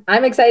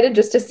I'm excited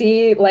just to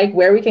see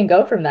where we can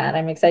go from that.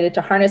 I'm excited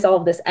to harness all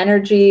of this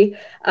energy.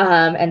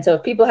 And so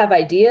if people have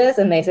ideas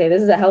and they say,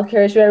 this is a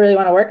healthcare issue I really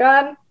want to work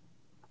on,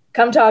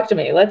 come talk to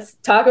me. Let's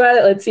talk about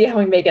it. Let's see how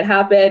we make it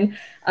happen.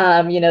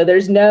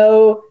 There's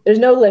no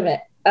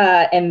limit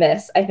in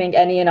this. I think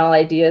any and all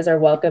ideas are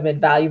welcome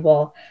and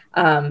valuable.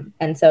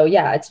 And so,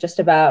 it's just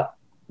about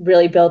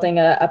really building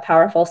a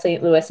powerful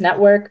St. Louis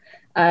network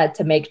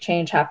to make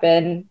change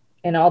happen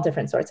in all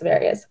different sorts of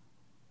areas.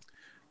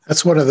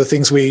 That's one of the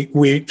things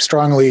we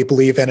strongly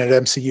believe in at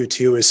MCU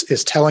too,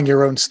 is telling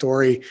your own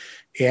story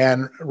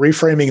and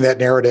reframing that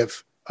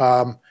narrative,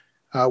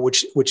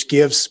 which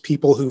gives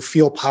people who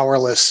feel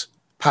powerless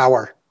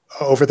power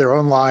over their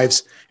own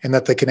lives and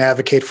that they can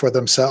advocate for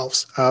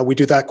themselves. We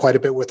do that quite a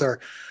bit with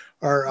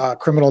our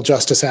criminal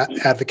justice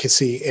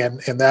advocacy,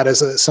 and that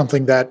is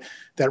something that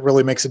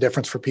really makes a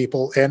difference for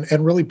people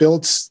and really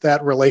builds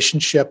that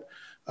relationship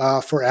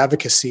for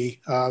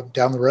advocacy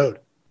down the road.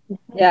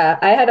 Yeah,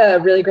 I had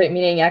a really great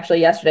meeting actually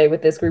yesterday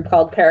with this group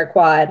called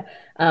Paraquad.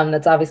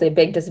 That's obviously a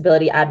big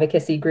disability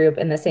advocacy group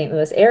in the St.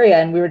 Louis area.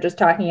 And we were just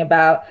talking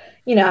about,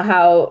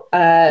 how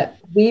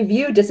we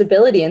view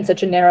disability in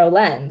such a narrow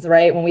lens,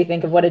 right? When we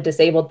think of what a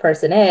disabled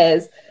person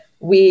is,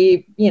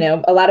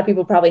 a lot of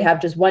people probably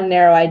have just one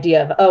narrow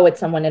idea of, oh,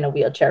 it's someone in a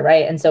wheelchair,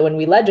 right? And so when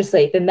we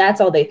legislate, then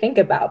that's all they think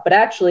about. But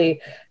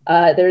actually,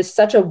 there's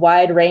such a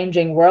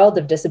wide-ranging world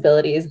of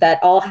disabilities that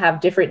all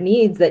have different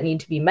needs that need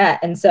to be met.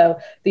 And so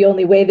the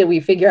only way that we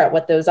figure out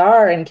what those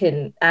are and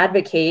can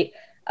advocate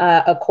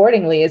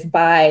accordingly is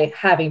by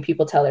having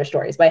people tell their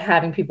stories, by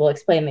having people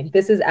explain, like,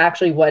 this is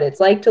actually what it's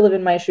like to live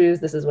in my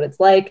shoes. This is what it's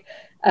like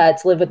to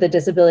live with the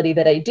disability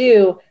that I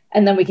do.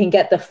 And then we can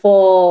get the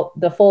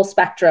full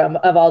spectrum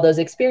of all those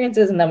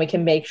experiences. And then we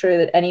can make sure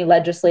that any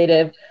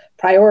legislative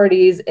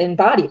priorities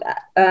embody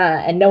that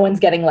and no one's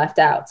getting left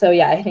out. So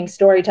I think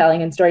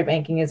storytelling and story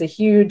banking is a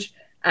huge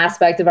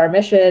aspect of our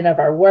mission, of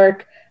our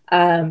work.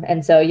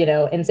 And so,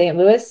 in St.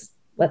 Louis,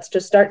 let's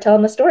just start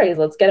telling the stories.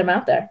 Let's get them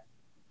out there.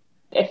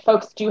 If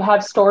folks do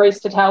have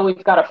stories to tell,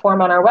 we've got a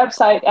form on our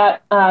website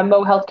at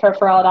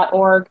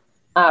mohealthcareforall.org,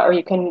 or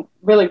you can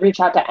really reach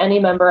out to any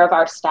member of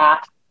our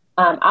staff.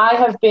 I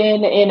have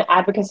been in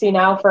advocacy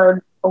now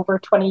for over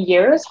 20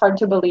 years, hard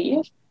to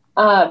believe.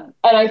 And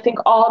I think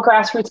all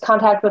grassroots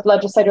contact with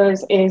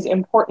legislators is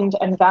important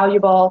and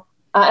valuable.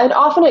 And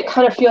often it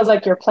kind of feels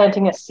like you're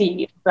planting a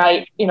seed,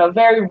 right?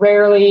 Very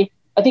rarely,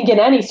 I think in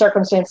any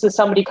circumstance, does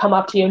somebody come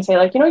up to you and say,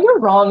 you're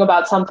wrong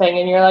about something.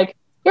 And you're like,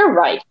 you're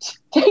right.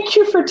 Thank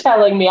you for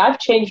telling me. I've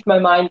changed my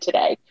mind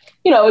today.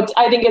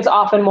 I think it's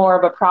often more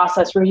of a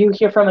process where you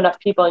hear from enough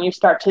people and you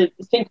start to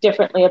think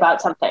differently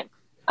about something.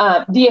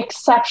 The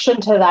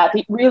exception to that,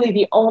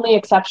 the only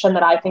exception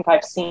that I think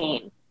I've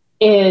seen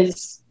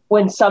is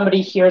when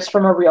somebody hears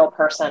from a real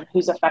person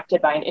who's affected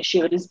by an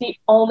issue. It is the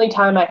only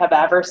time I have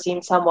ever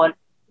seen someone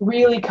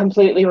really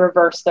completely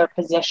reverse their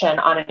position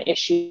on an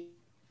issue,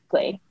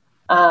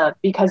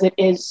 because it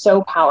is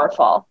so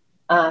powerful.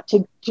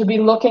 To be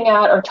looking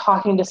at or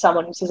talking to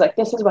someone who says,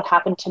 this is what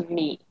happened to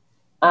me.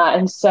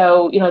 And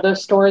so,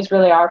 those stories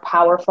really are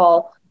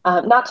powerful.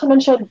 Not to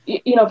mention,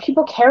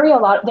 people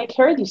they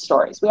carry these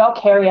stories. We all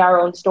carry our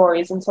own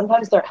stories, and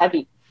sometimes they're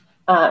heavy.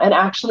 And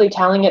actually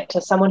telling it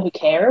to someone who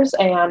cares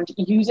and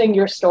using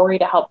your story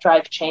to help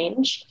drive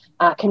change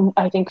can,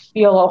 I think,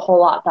 feel a whole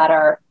lot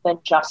better than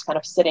just kind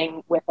of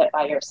sitting with it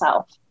by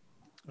yourself.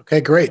 Okay,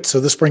 great. So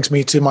this brings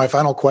me to my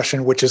final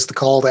question, which is the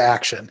call to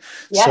action.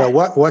 Yeah. So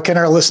what can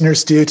our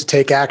listeners do to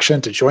take action,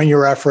 to join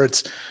your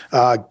efforts?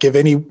 Give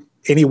any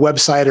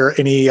website or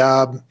any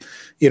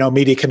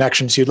media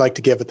connections you'd like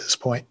to give at this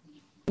point.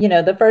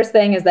 The first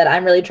thing is that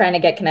I'm really trying to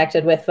get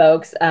connected with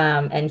folks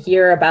and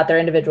hear about their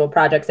individual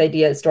projects,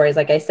 ideas, stories,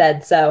 like I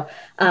said. So,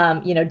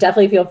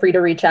 definitely feel free to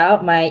reach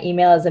out. My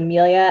email is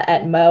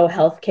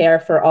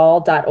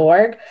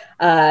amelia@mohealthcareforall.org.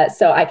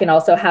 So I can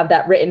also have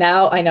that written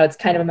out. I know it's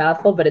kind of a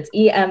mouthful, but it's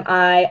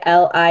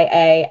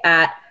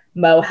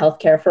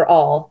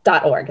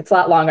emilia@mohealthcareforall.org. It's a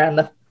lot longer on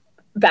the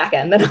back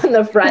end than on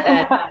the front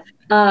end.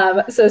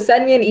 So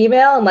send me an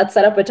email and let's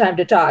set up a time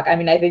to talk. I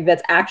mean, I think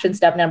that's action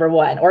step number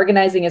one.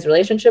 Organizing is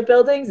relationship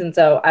buildings. And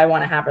so I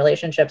want to have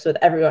relationships with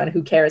everyone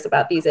who cares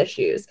about these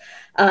issues.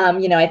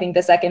 I think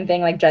the second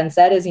thing, like Jen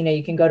said, is,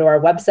 you can go to our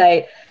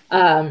website,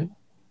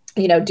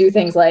 do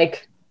things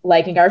like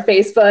liking our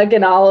Facebook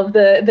and all of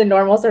the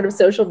normal sort of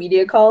social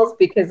media calls,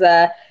 because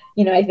I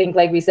think,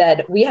 like we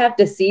said, we have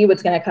to see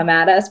what's going to come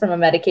at us from a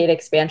Medicaid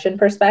expansion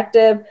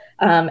perspective,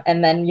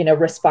 and then,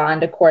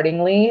 respond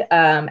accordingly.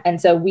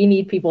 And so we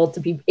need people to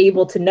be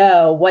able to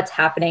know what's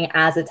happening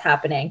as it's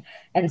happening.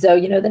 And so,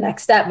 the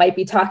next step might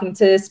be talking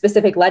to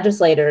specific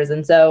legislators.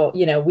 And so,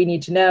 we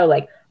need to know,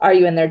 like, are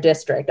you in their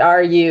district?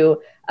 Are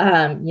you,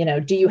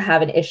 do you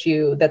have an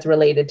issue that's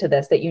related to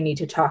this that you need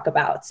to talk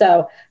about?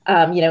 So,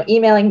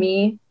 emailing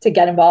me to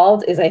get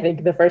involved is, I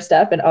think, the first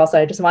step. And also,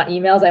 I just want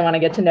emails. I want to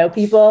get to know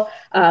people.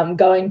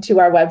 Going to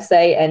our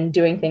website and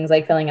doing things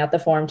like filling out the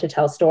form to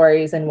tell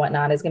stories and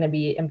whatnot is going to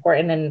be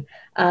important. And,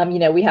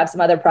 we have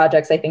some other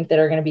projects, I think, that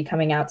are going to be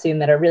coming out soon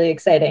that are really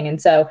exciting. And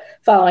so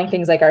following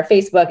things like our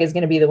Facebook is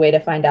going to be the way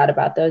to find out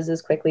about those as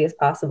quickly as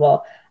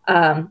possible.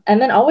 And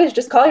then always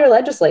just call your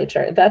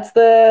legislature. That's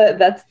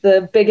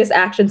the biggest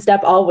action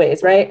step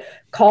always, right?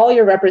 Call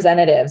your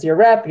representatives, your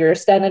rep, your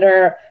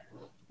senator,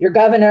 your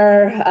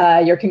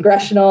governor, your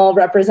congressional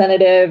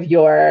representative,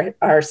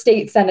 our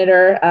state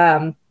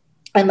senator,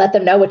 and let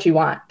them know what you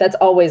want. That's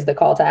always the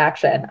call to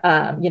action.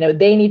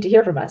 They need to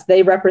hear from us.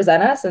 They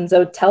represent us. And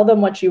so tell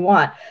them what you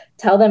want.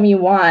 Tell them you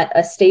want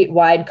a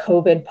statewide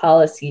COVID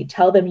policy.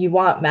 Tell them you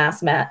want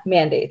mask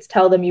mandates.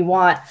 Tell them you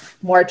want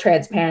more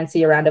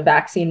transparency around a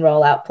vaccine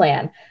rollout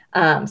plan.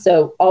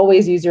 So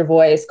always use your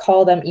voice,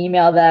 call them,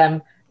 email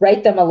them,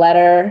 write them a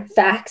letter,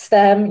 fax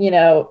them,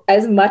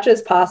 as much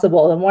as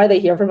possible. The more they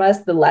hear from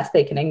us, the less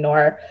they can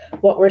ignore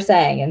what we're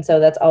saying. And so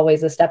that's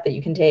always a step that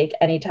you can take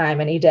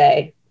anytime, any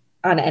day,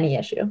 on any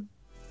issue.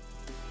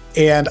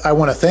 And I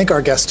want to thank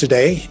our guest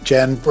today,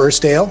 Jen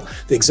Bursdale,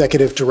 the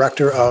Executive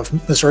Director of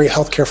Missouri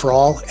Healthcare for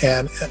All,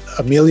 and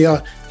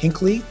Amelia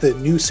Hinckley, the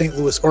new St.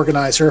 Louis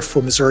organizer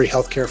for Missouri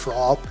Healthcare for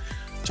All.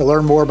 To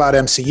learn more about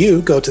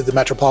MCU, go to the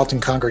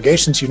Metropolitan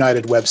Congregations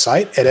United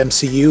website at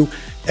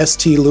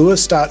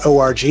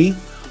mcustlouis.org.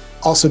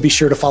 Also, be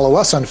sure to follow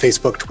us on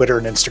Facebook, Twitter,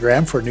 and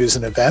Instagram for news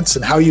and events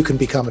and how you can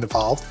become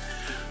involved.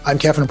 I'm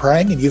Kevin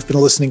Prang, and you've been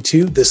listening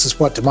to This Is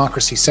What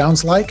Democracy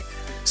Sounds Like.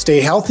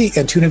 Stay healthy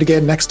and tune in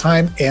again next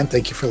time, and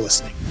thank you for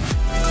listening.